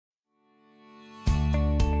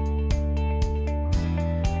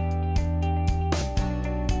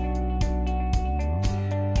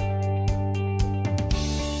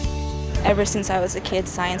Ever since I was a kid,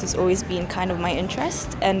 science has always been kind of my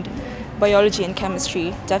interest, and biology and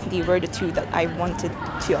chemistry definitely were the two that I wanted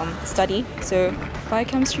to study. So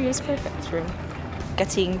biochemistry was perfect for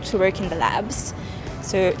getting to work in the labs.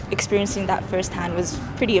 So experiencing that firsthand was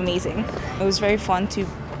pretty amazing. It was very fun to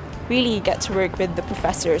really get to work with the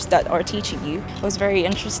professors that are teaching you. It was very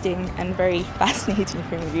interesting and very fascinating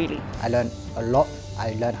for me, really. I learned a lot.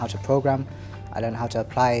 I learned how to program. I learned how to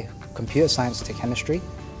apply computer science to chemistry.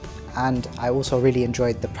 And I also really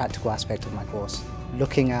enjoyed the practical aspect of my course,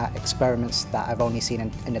 looking at experiments that I've only seen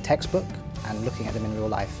in a textbook and looking at them in real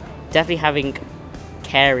life. Definitely having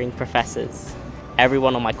caring professors.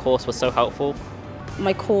 Everyone on my course was so helpful.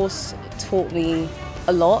 My course taught me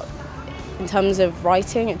a lot. In terms of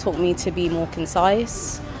writing, it taught me to be more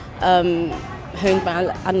concise, honed my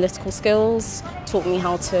analytical skills, taught me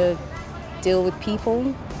how to deal with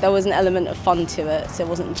people. There was an element of fun to it, so it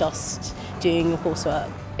wasn't just doing your coursework.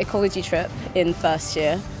 Ecology trip in first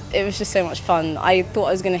year, it was just so much fun. I thought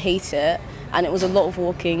I was going to hate it, and it was a lot of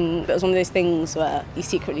walking, but it was one of those things where you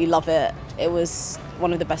secretly love it. It was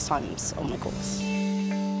one of the best times on my course.